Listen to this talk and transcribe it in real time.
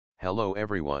Hello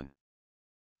everyone.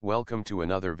 Welcome to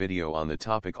another video on the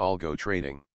topic Algo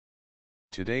trading.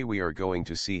 Today we are going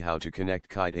to see how to connect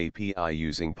Kite API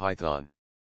using Python.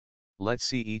 Let's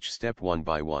see each step one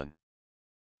by one.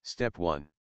 Step 1.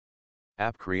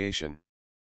 App creation.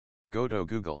 Go to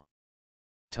Google.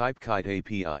 Type Kite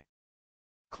API.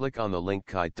 Click on the link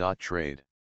kite.trade.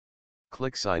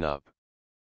 Click sign up.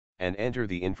 And enter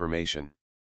the information.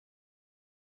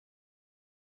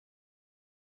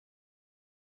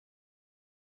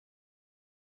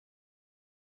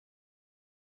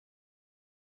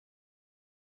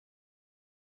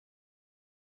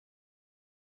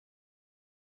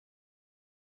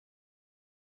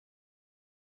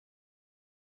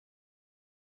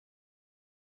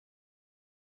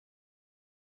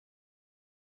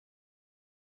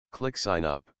 Click sign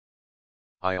up.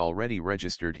 I already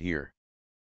registered here.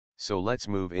 So let's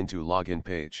move into login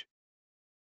page.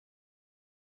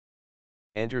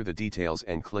 Enter the details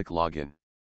and click login.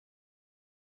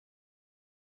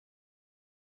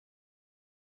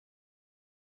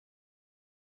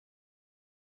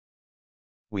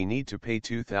 We need to pay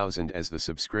 2,000 as the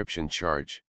subscription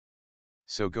charge.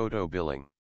 So go to billing.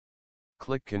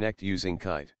 Click connect using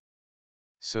Kite.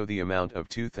 So the amount of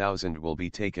 2,000 will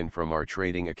be taken from our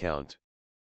trading account.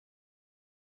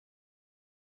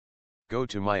 Go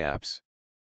to My Apps.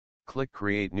 Click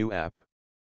Create New App.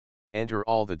 Enter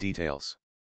all the details.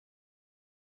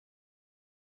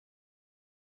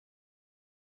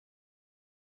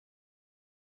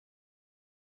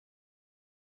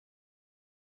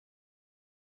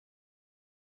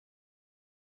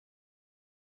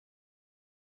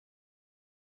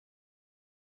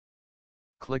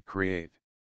 Click Create.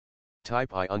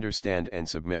 Type I understand and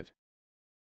submit.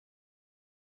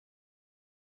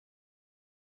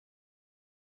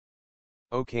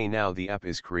 OK, now the app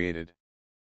is created.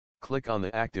 Click on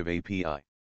the Active API.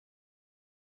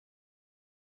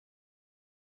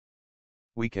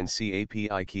 We can see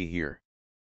API key here.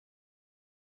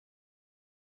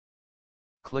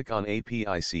 Click on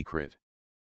API secret.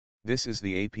 This is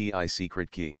the API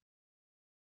secret key.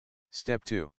 Step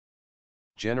 2.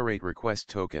 Generate request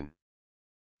token.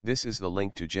 This is the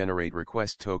link to generate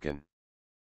request token.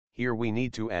 Here we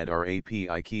need to add our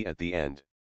API key at the end.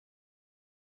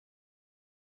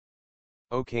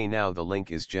 OK, now the link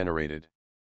is generated.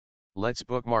 Let's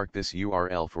bookmark this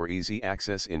URL for easy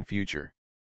access in future.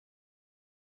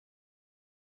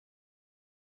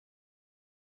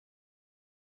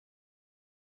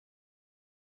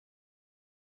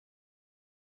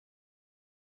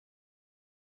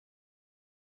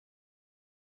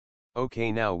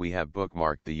 OK, now we have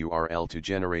bookmarked the URL to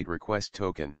generate request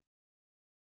token.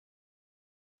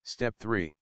 Step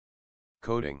 3.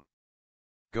 Coding.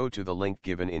 Go to the link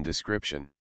given in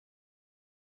description.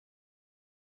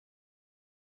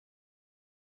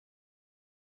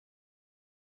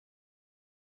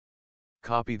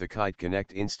 Copy the Kite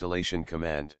Connect installation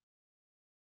command.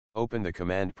 Open the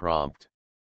command prompt.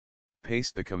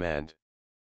 Paste the command.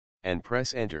 And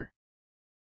press enter.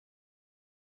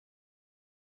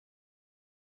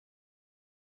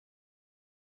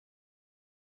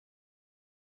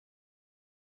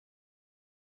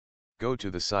 Go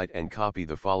to the site and copy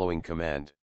the following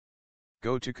command.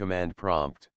 Go to command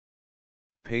prompt.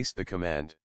 Paste the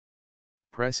command.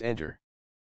 Press enter.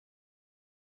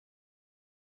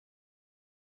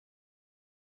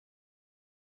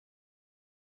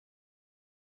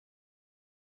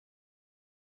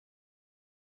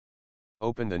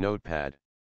 Open the notepad.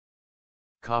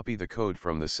 Copy the code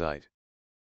from the site.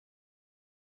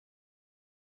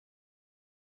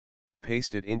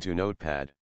 Paste it into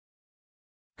notepad.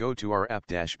 Go to our app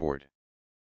dashboard.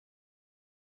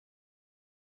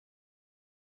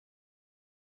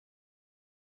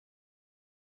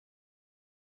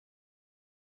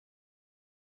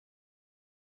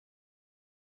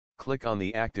 Click on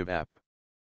the active app.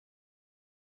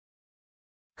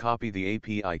 Copy the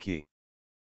API key.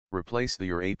 Replace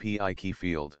your API key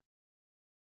field.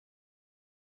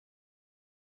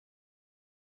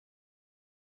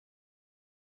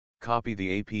 Copy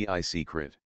the API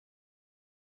secret.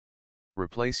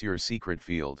 Replace your secret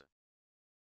field.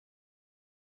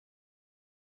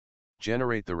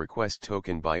 Generate the request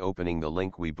token by opening the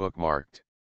link we bookmarked.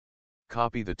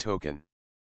 Copy the token.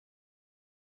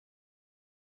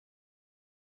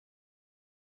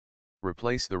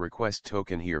 Replace the request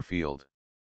token here field.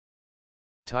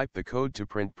 Type the code to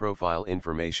print profile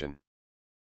information.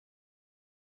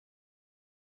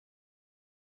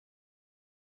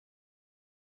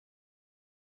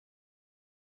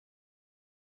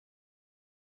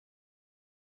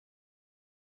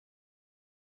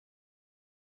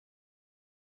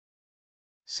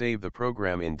 Save the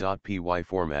program in .py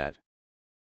format.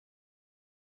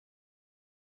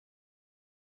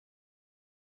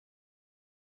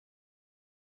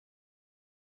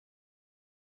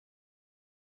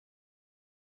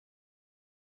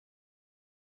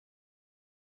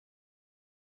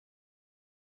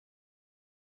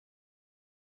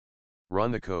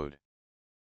 Run the code.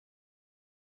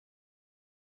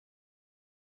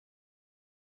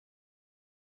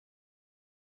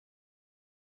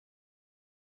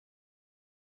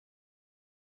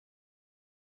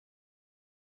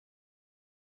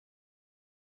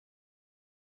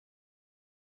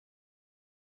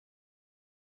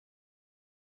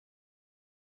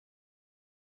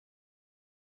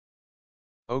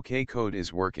 OK, code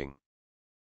is working.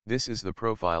 This is the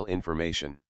profile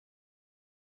information.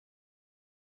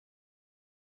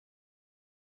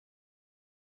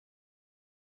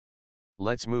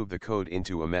 Let's move the code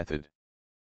into a method.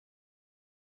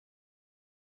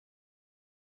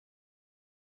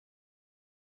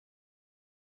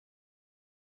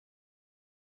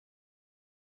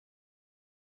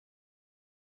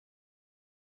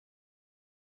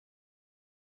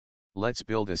 Let's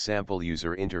build a sample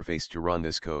user interface to run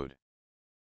this code.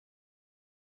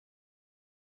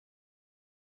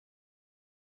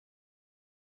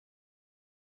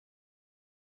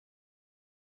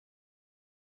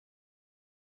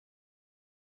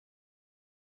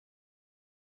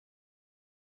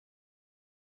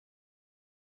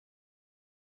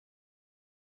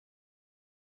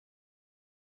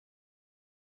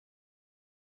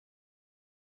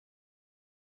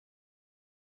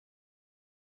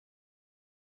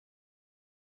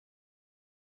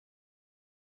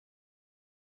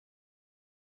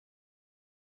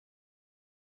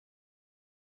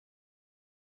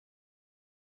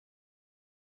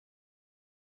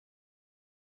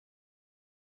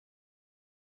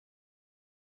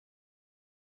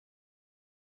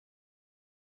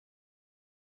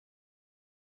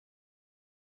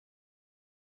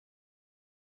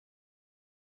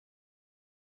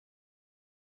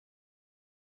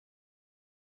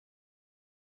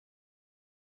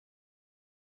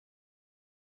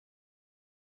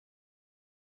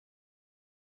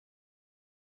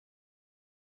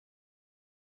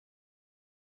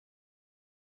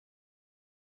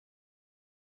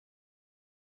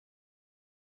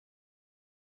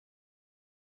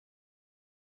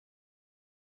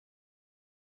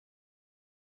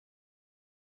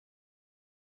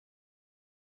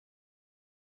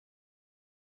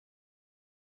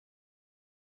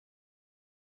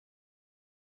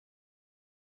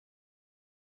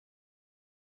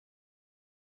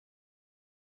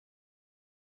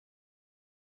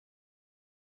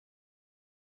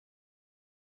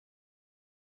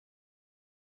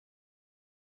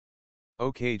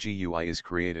 OK, GUI is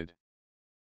created.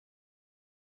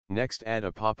 Next, add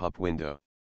a pop-up window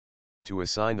to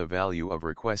assign the value of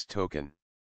request token.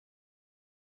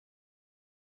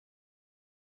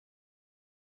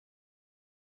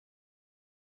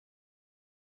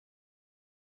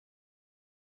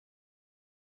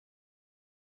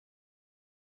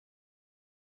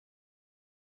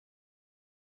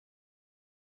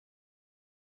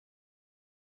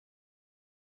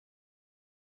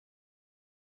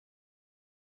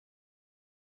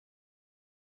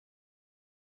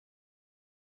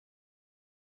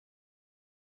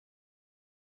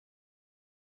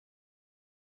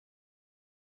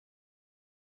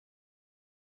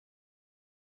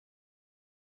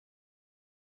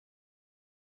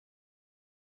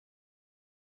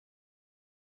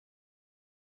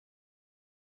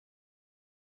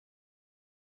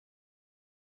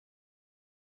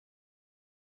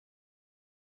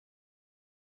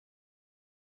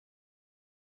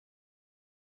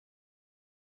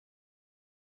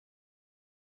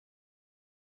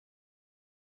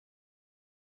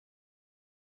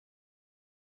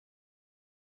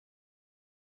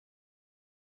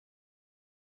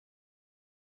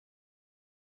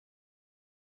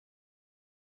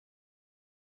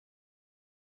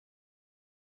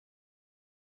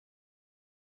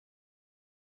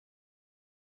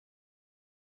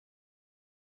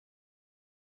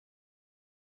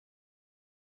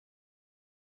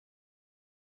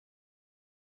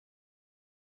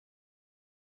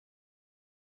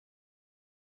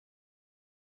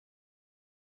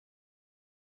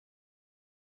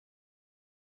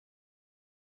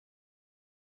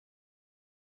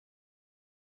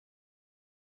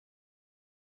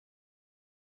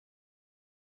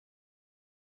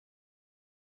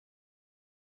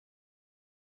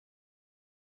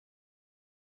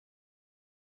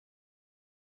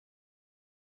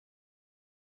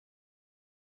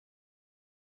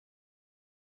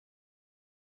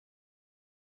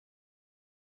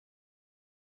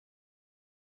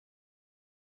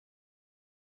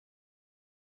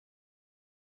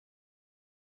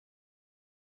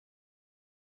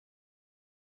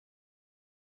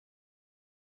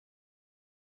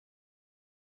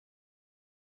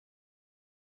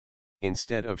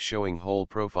 instead of showing whole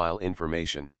profile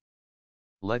information.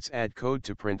 Let's add code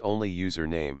to print only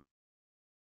username.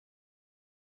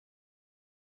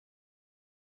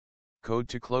 Code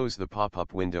to close the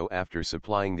pop-up window after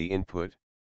supplying the input.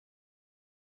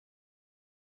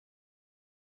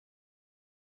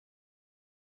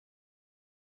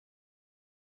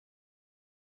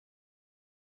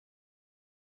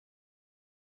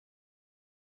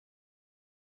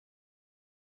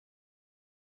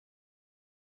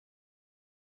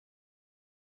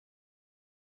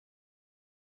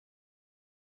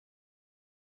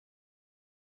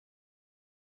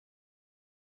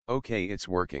 Okay, it's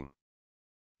working.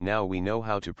 Now we know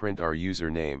how to print our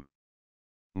username.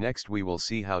 Next we will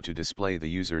see how to display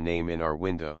the username in our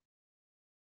window.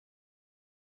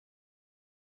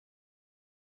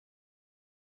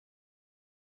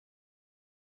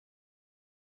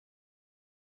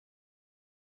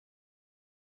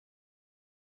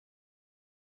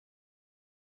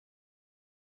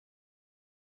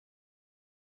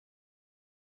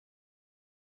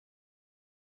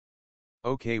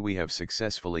 Okay, we have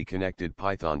successfully connected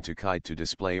Python to Kite to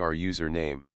display our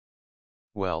username.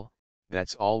 Well,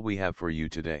 that's all we have for you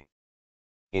today.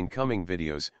 In coming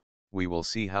videos, we will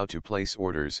see how to place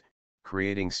orders,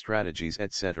 creating strategies,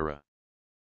 etc.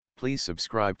 Please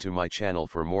subscribe to my channel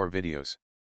for more videos.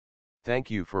 Thank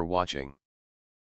you for watching.